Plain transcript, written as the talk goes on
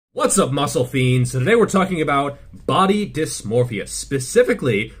What's up, muscle fiends? So today we're talking about body dysmorphia,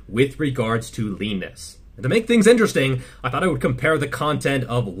 specifically with regards to leanness. And to make things interesting, I thought I would compare the content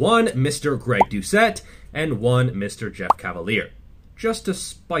of one Mr. Greg Doucette and one Mr. Geoff Cavaliere, just to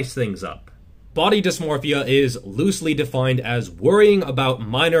spice things up. Body dysmorphia is loosely defined as worrying about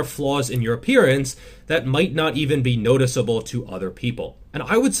minor flaws in your appearance that might not even be noticeable to other people. And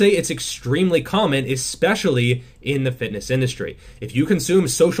I would say it's extremely common, especially in the fitness industry. If you consume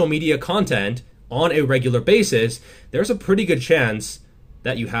social media content on a regular basis, there's a pretty good chance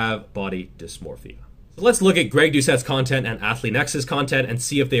that you have body dysmorphia. So let's look at Greg Doucette's content and AthLEAN-X's content and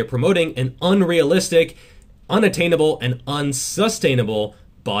see if they are promoting an unrealistic, unattainable, and unsustainable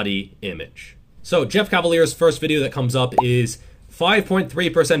body image. So Geoff Cavaliere's first video that comes up is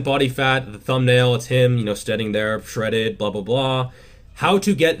 5.3% body fat. The thumbnail, it's him, standing there, shredded, blah, blah, blah. How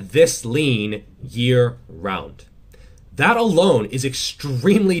to get this lean year round. That alone is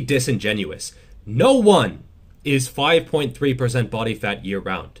extremely disingenuous. No one is 5.3% body fat year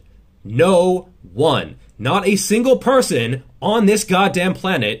round. No one. Not a single person on this goddamn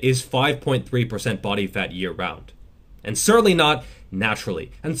planet is 5.3% body fat year round. And certainly not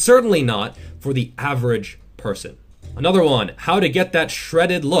naturally. And certainly not for the average person. Another one, how to get that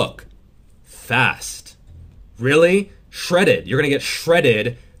shredded look. Fast. Really? Shredded. You're going to get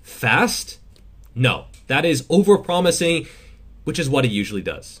shredded fast? No. That is overpromising, which is what it usually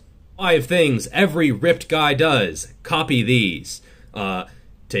does. 5 things every ripped guy does. Copy these.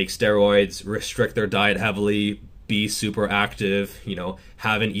 Take steroids, restrict their diet heavily, be super active,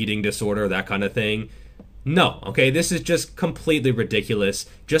 have an eating disorder, that kind of thing. No, okay, this is just completely ridiculous.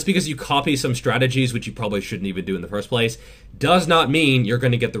 Just because you copy some strategies, which you probably shouldn't even do in the first place, does not mean you're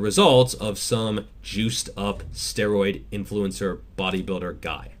going to get the results of some juiced up steroid influencer bodybuilder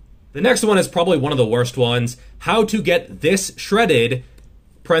guy. The next one is probably one of the worst ones. How to get this shredded,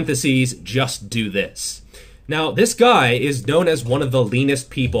 parentheses, just do this. Now, this guy is known as one of the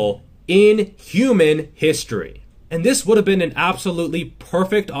leanest people in human history. And this would have been an absolutely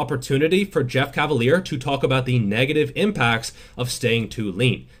perfect opportunity for Geoff Cavaliere to talk about the negative impacts of staying too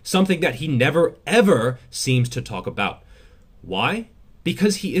lean. Something that he never, ever seems to talk about. Why?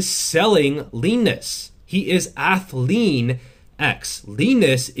 Because he is selling leanness. He is AthLEAN-X.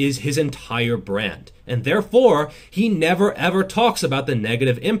 Leanness is his entire brand. And therefore, he never, ever talks about the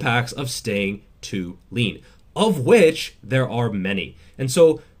negative impacts of staying too lean, of which there are many. And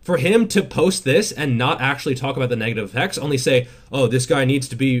so, for him to post this and not actually talk about the negative effects, only say, oh, this guy needs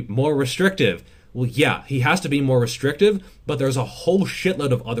to be more restrictive. Well, yeah, he has to be more restrictive, but there's a whole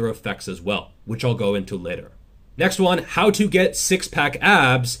shitload of other effects as well, which I'll go into later. Next one, how to get six-pack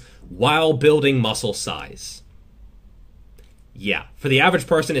abs while building muscle size. Yeah, for the average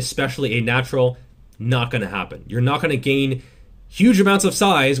person, especially a natural, not going to happen. You're not going to gain huge amounts of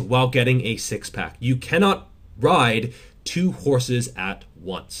size while getting a six-pack. You cannot ride 2 horses at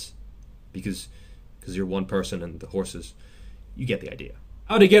once because you're one person and the horses, you get the idea.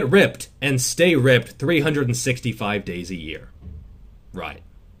 How to get ripped and stay ripped 365 days a year. Right.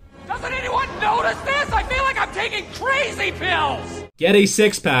 Doesn't anyone notice this? I feel like I'm taking crazy pills. Get a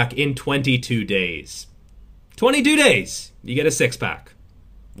six-pack in 22 days. 22 days, you get a six-pack.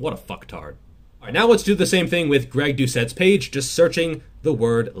 What a fucktard. All right, now let's do the same thing with Greg Doucette's page, just searching the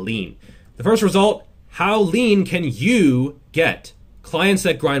word lean. The first result, how lean can you get? Clients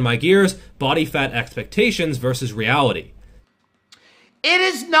that grind my gears, body fat expectations versus reality. It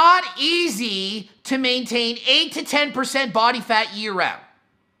is not easy to maintain 8 to 10% body fat year round.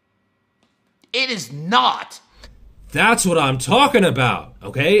 It is not. That's what I'm talking about,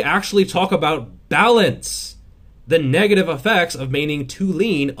 okay? Actually talk about balance. The negative effects of remaining too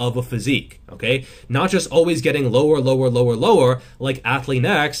lean of a physique, okay? Not just always getting lower, lower, lower, lower, like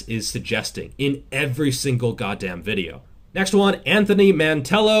AthLEAN-X is suggesting in every single goddamn video. Next one, Anthony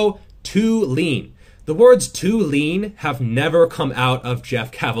Mantello, too lean. The words too lean have never come out of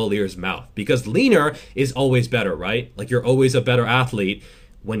Geoff Cavaliere's mouth because leaner is always better, right? Like you're always a better athlete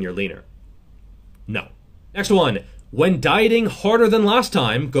when you're leaner. No. Next one, when dieting harder than last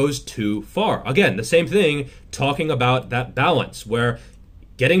time goes too far. Again, the same thing, talking about that balance where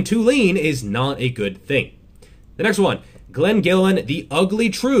getting too lean is not a good thing. The next one, Glenn Gillen, the ugly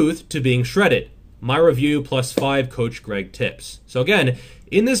truth to being shredded. My review plus 5 Coach Greg tips. So again,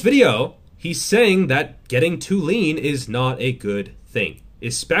 in this video, he's saying that getting too lean is not a good thing,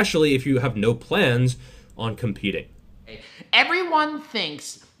 especially if you have no plans on competing. Everyone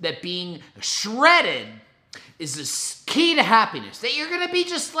thinks that being shredded is the key to happiness. That you're gonna be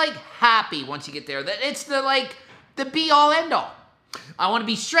just like happy once you get there. That it's the be all end all. I want to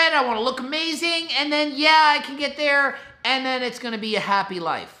be shredded, I want to look amazing, and then yeah, I can get there, and then it's gonna be a happy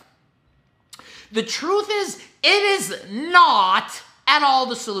life. The truth is, it is not at all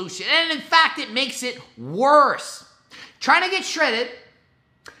the solution. And in fact, it makes it worse. Trying to get shredded,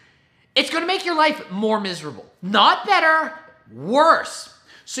 it's going to make your life more miserable. Not better, worse.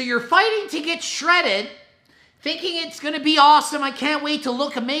 So you're fighting to get shredded, thinking it's going to be awesome, I can't wait to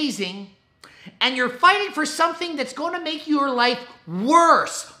look amazing, and you're fighting for something that's going to make your life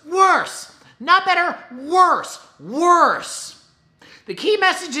worse. Worse. Not better, worse. Worse. The key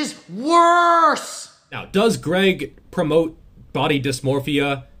message is worse. Now, does Greg promote body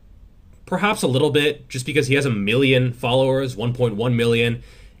dysmorphia? Perhaps a little bit, just because he has 1 million followers, 1.1 million,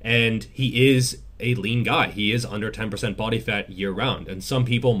 and he is a lean guy. He is under 10% body fat year-round, and some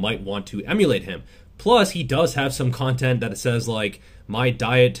people might want to emulate him. Plus, he does have some content that says, like, my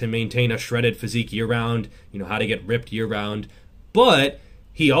diet to maintain a shredded physique year-round, you know, how to get ripped year-round. But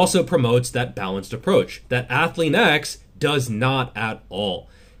he also promotes that balanced approach that AthLEAN-X does not at all.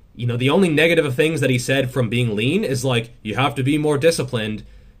 You know, the only negative things that he said from being lean is, like, you have to be more disciplined,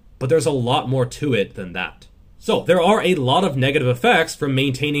 but there's a lot more to it than that. So, there are a lot of negative effects from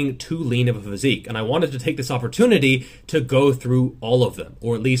maintaining too lean of a physique, and I wanted to take this opportunity to go through all of them,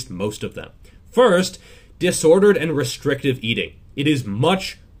 or at least most of them. First, disordered and restrictive eating. It is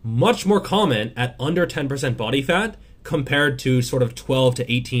much more common at under 10% body fat compared to sort of 12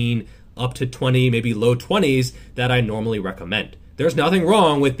 to 18, up to 20, maybe low 20s that I normally recommend. There's nothing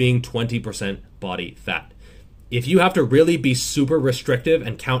wrong with being 20% body fat. If you have to really be super restrictive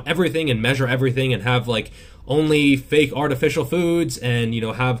and count everything and measure everything and have like only fake artificial foods and, you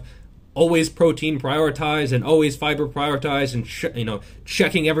know, have always protein prioritized and always fiber prioritized and,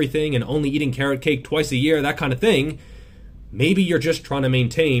 checking everything and only eating carrot cake twice a year, that kind of thing, maybe you're just trying to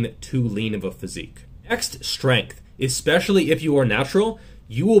maintain too lean of a physique. Next, strength. Especially if you are natural,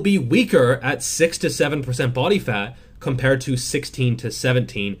 you will be weaker at 6 to 7% body fat compared to 16 to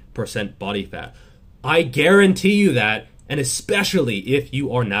 17% body fat. I guarantee you that, and especially if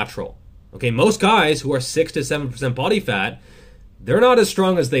you are natural. Okay, most guys who are 6 to 7% body fat, they're not as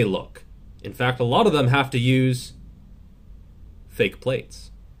strong as they look. In fact, a lot of them have to use fake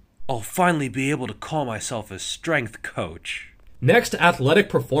plates. I'll finally be able to call myself a strength coach. Next, athletic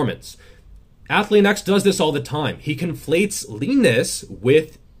performance. AthLEAN-X does this all the time. He conflates leanness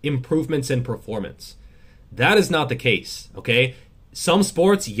with improvements in performance. That is not the case, okay? Some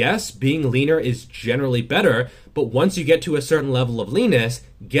sports, yes, being leaner is generally better, but once you get to a certain level of leanness,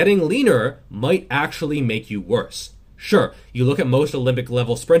 getting leaner might actually make you worse. Sure, you look at most Olympic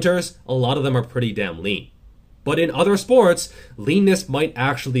level sprinters, a lot of them are pretty damn lean. But in other sports, leanness might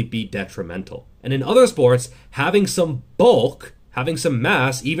actually be detrimental. And in other sports, having some bulk, having some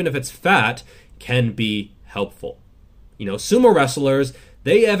mass, even if it's fat, can be helpful. You know, sumo wrestlers,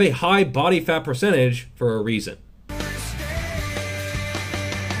 they have a high body fat percentage for a reason.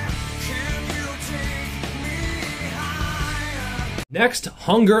 Next,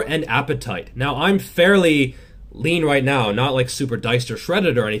 hunger and appetite. Now, I'm fairly lean right now, not like super diced or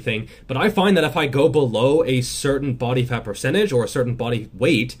shredded or anything, but I find that if I go below a certain body fat percentage or a certain body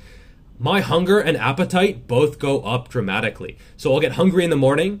weight, my hunger and appetite both go up dramatically. So I'll get hungry in the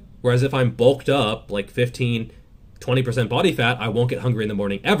morning, whereas if I'm bulked up, like 15, 20% body fat, I won't get hungry in the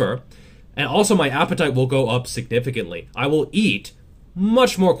morning ever. And also my appetite will go up significantly. I will eat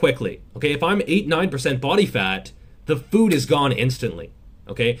much more quickly. Okay, if I'm 8, 9% body fat, the food is gone instantly.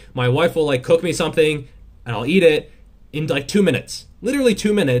 Okay, my wife will like cook me something and I'll eat it in like 2 minutes. Literally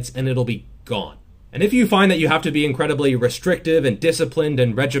 2 minutes and it'll be gone. And if you find that you have to be incredibly restrictive and disciplined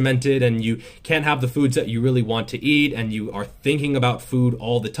and regimented and you can't have the foods that you really want to eat and you are thinking about food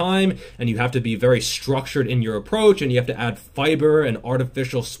all the time and you have to be very structured in your approach and you have to add fiber and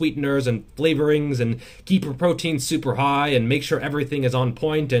artificial sweeteners and flavorings and keep your protein super high and make sure everything is on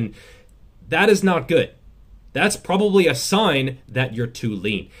point, and that is not good. That's probably a sign that you're too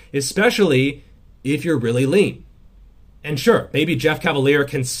lean, especially if you're really lean. And sure, maybe Geoff Cavaliere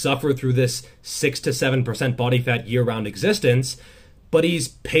can suffer through this 6 to 7% body fat year-round existence, but he's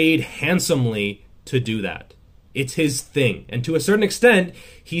paid handsomely to do that. It's his thing. And to a certain extent,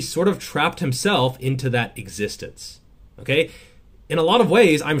 he's sort of trapped himself into that existence. Okay? In a lot of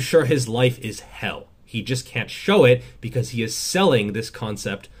ways, I'm sure his life is hell. He just can't show it because he is selling this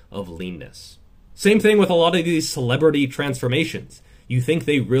concept of leanness. Same thing with a lot of these celebrity transformations. You think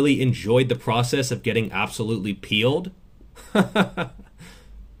they really enjoyed the process of getting absolutely peeled?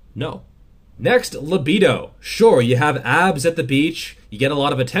 No. Next, libido. Sure, you have abs at the beach, you get a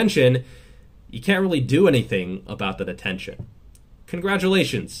lot of attention, you can't really do anything about that attention.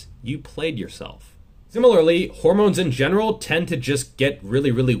 Congratulations, you played yourself. Similarly, hormones in general tend to just get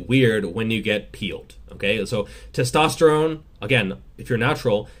really, really weird when you get peeled. Okay, so testosterone, again, if you're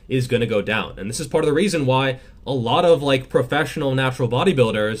natural, is going to go down. And this is part of the reason why a lot of like professional natural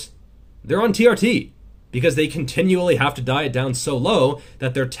bodybuilders, they're on TRT, because they continually have to diet down so low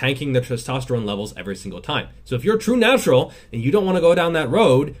that they're tanking their testosterone levels every single time. So if you're a true natural and you don't want to go down that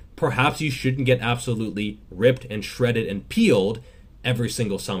road, perhaps you shouldn't get absolutely ripped and shredded and peeled every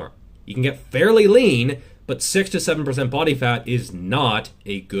single summer. You can get fairly lean, but 6 to 7% body fat is not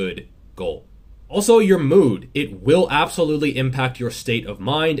a good goal. Also, your mood. It will absolutely impact your state of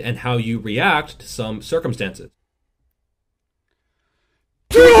mind and how you react to some circumstances.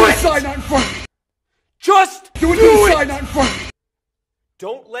 Do it! Just do it!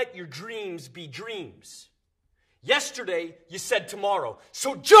 Don't let your dreams be dreams. Yesterday, you said tomorrow,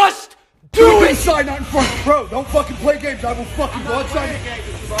 so just do it! Side, not in front. Bro, don't fucking play games. I will fucking go outside.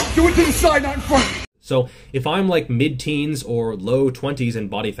 Do it to the side, not in front. So if I'm like mid-teens or low 20s in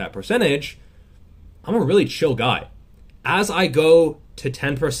body fat percentage, I'm a really chill guy. As I go to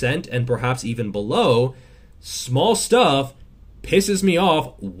 10% and perhaps even below, small stuff pisses me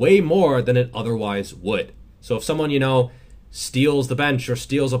off way more than it otherwise would. So if someone, steals the bench or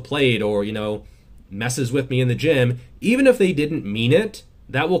steals a plate or, messes with me in the gym, even if they didn't mean it,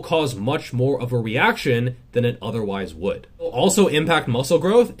 that will cause much more of a reaction than it otherwise would. It will also impact muscle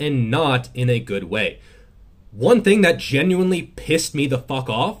growth, and not in a good way. One thing that genuinely pissed me the fuck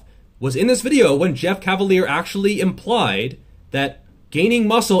off was in this video when Geoff Cavaliere actually implied that gaining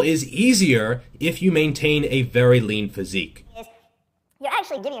muscle is easier if you maintain a very lean physique. You're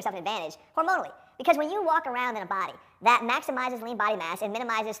actually giving yourself an advantage hormonally. Because when you walk around in a body that maximizes lean body mass and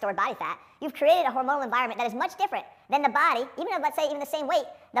minimizes stored body fat, you've created a hormonal environment that is much different than the body, even of, let's say, even the same weight,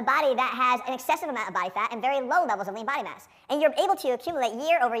 the body that has an excessive amount of body fat and very low levels of lean body mass. And you're able to accumulate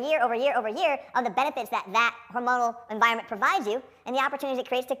year over year over year over year of the benefits that that hormonal environment provides you and the opportunities it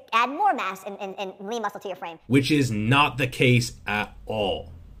creates to add more mass and lean muscle to your frame. Which is not the case at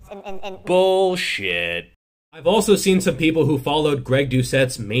all. Bullshit. I've also seen some people who followed Greg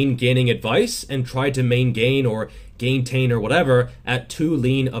Doucette's main gaining advice and tried to main gain or gaintain or whatever at too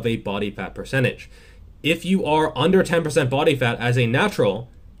lean of a body fat percentage. If you are under 10% body fat as a natural,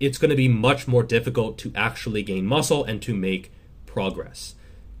 it's going to be much more difficult to actually gain muscle and to make progress.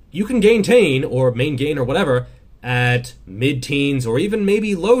 You can gaintain or main gain or whatever at mid-teens or even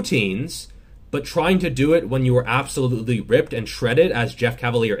maybe low teens, but trying to do it when you are absolutely ripped and shredded as Geoff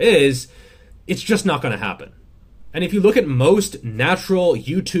Cavaliere is, it's just not going to happen. And if you look at most natural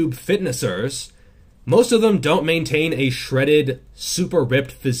YouTube fitnessers, most of them don't maintain a shredded, super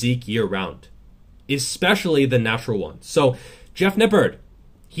ripped physique year-round, especially the natural ones. So Jeff Nippard,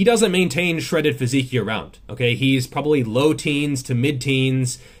 he doesn't maintain shredded physique year-round, okay? He's probably low teens to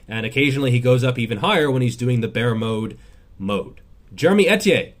mid-teens, and occasionally he goes up even higher when he's doing the bare mode. Jeremy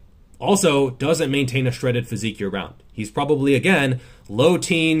Etier also doesn't maintain a shredded physique year-round. He's probably, again, low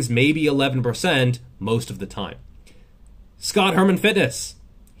teens, maybe 11% most of the time. Scott Herman Fitness,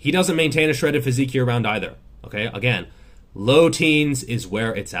 he doesn't maintain a shredded physique year-round either. Okay, again, low teens is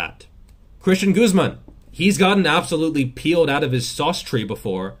where it's at. Christian Guzman, he's gotten absolutely peeled out of his sauce tree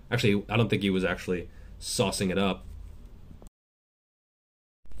before. Actually, I don't think he was actually saucing it up.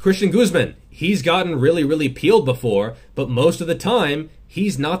 Christian Guzman, he's gotten really, really peeled before, but most of the time,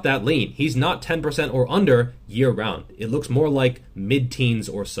 he's not that lean. He's not 10% or under year-round. It looks more like mid-teens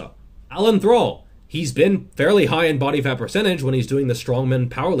or so. Alan Thrall, he's been fairly high in body fat percentage when he's doing the strongman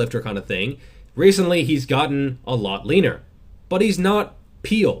powerlifter kind of thing. Recently, he's gotten a lot leaner, but he's not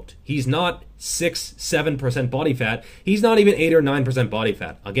peeled. He's not 6-7% body fat. He's not even 8 or 9% body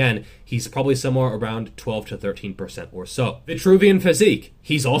fat. Again, he's probably somewhere around 12 to 13% or so. Vitruvian Physique,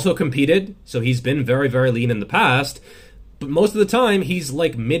 he's also competed, so he's been very, very lean in the past, but most of the time, he's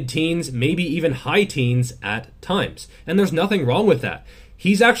like mid-teens, maybe even high teens at times. And there's nothing wrong with that.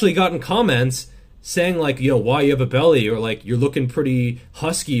 He's actually gotten comments saying like, why you have a belly, or like, you're looking pretty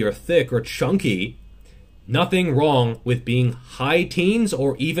husky or thick or chunky. Nothing wrong with being high teens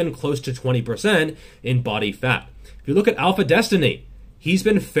or even close to 20% in body fat. If you look at Alpha Destiny, he's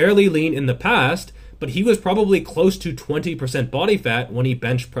been fairly lean in the past, but he was probably close to 20% body fat when he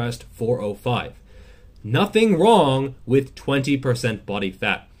bench pressed 405. Nothing wrong with 20% body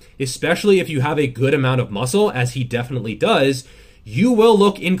fat, especially if you have a good amount of muscle, as he definitely does. You will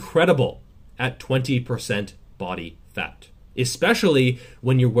look incredible at 20% body fat, especially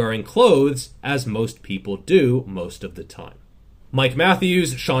when you're wearing clothes, as most people do most of the time. Mike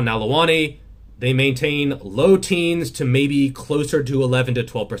Matthews, Sean Nalawani, they maintain low teens to maybe closer to 11 to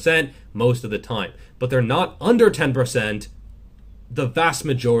 12% most of the time, but they're not under 10% the vast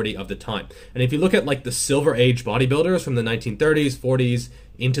majority of the time. And if you look at like the Silver Age bodybuilders from the 1930s, 40s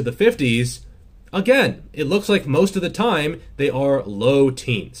into the 50s, Again, it looks like most of the time they are low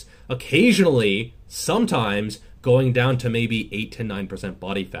teens. Occasionally, sometimes going down to maybe 8 to 9%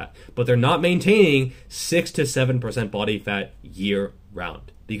 body fat, but they're not maintaining 6 to 7% body fat year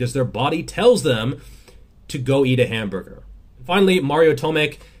round because their body tells them to go eat a hamburger. Finally, Mario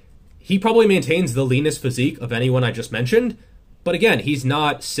Tomek, he probably maintains the leanest physique of anyone I just mentioned, but again, he's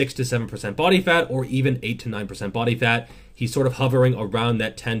not 6 to 7% body fat or even 8 to 9% body fat. He's sort of hovering around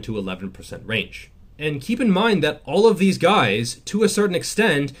that 10 to 11% range. And keep in mind that all of these guys, to a certain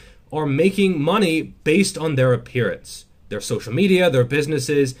extent, are making money based on their appearance. Their social media, their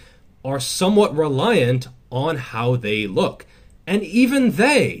businesses are somewhat reliant on how they look. And even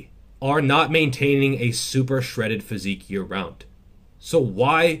they are not maintaining a super shredded physique year round. So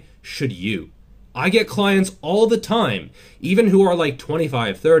why should you? I get clients all the time, even who are like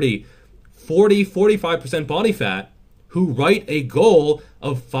 25, 30, 40, 45% body fat, who write a goal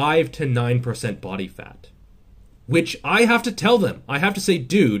of 5 to 9% body fat. Which I have to tell them. I have to say,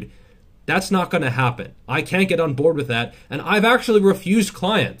 dude, that's not going to happen. I can't get on board with that. And I've actually refused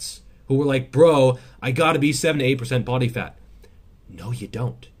clients who were like, bro, I got to be 7 to 8% body fat. No, you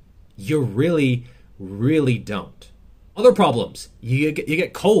don't. You really, really don't. Other problems. You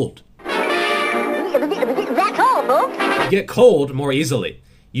get cold. That cold, boo. You get cold more easily.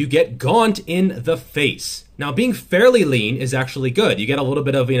 You get gaunt in the face. Now, being fairly lean is actually good. You get a little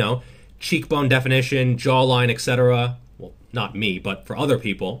bit of, cheekbone definition, jawline, etc. Well, not me, but for other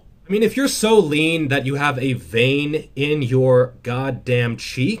people. I mean, if you're so lean that you have a vein in your goddamn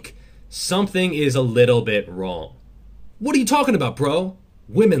cheek, something is a little bit wrong. What are you talking about, bro?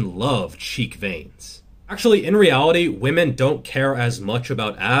 Women love cheek veins. Actually, in reality, women don't care as much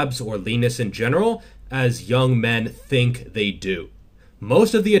about abs or leanness in general as young men think they do.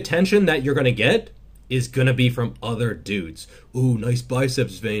 Most of the attention that you're going to get is going to be from other dudes. Ooh, nice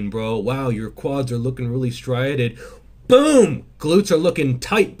biceps vein, bro. Wow, your quads are looking really striated. Boom! Glutes are looking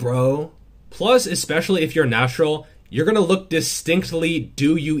tight, bro. Plus, especially if you're natural, you're going to look distinctly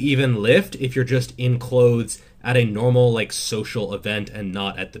do you even lift if you're just in clothes at a normal, social event and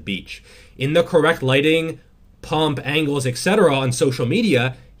not at the beach. In the correct lighting, pump, angles, etc. on social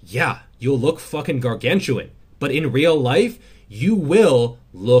media, yeah, you'll look fucking gargantuan. But in real life, you will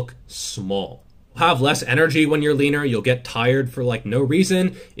look small. You'll have less energy when you're leaner. You'll get tired for no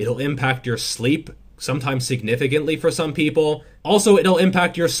reason. It'll impact your sleep, sometimes significantly for some people. Also, it'll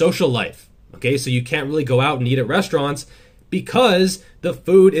impact your social life. Okay, so you can't really go out and eat at restaurants because the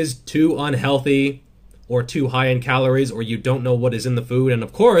food is too unhealthy or too high in calories, or you don't know what is in the food. And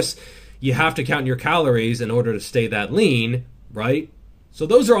of course, you have to count your calories in order to stay that lean, right? So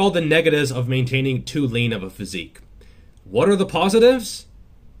those are all the negatives of maintaining too lean of a physique. What are the positives?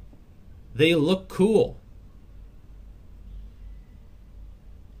 They look cool.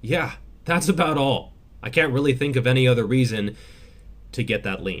 Yeah, that's about all. I can't really think of any other reason to get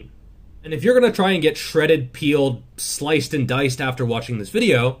that lean. And if you're going to try and get shredded, peeled, sliced, and diced after watching this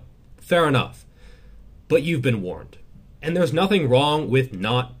video, fair enough. But you've been warned. And there's nothing wrong with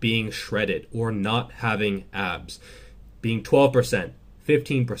not being shredded or not having abs. Being 12%,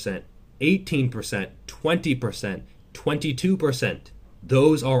 15%, 18%, 20%, 22%.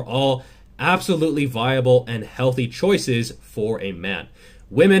 Those are all absolutely viable and healthy choices for a man.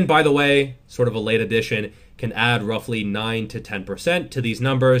 Women, by the way, sort of a late addition, can add roughly 9 to 10% to these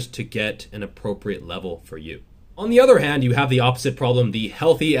numbers to get an appropriate level for you. On the other hand, you have the opposite problem, the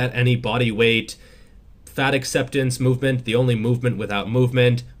healthy at any body weight, fat acceptance movement, the only movement without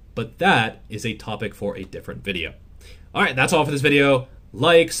movement, but that is a topic for a different video. All right, that's all for this video.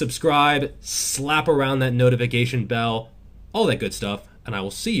 Like, subscribe, slap around that notification bell, all that good stuff, and I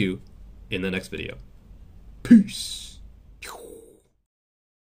will see you in the next video. Peace.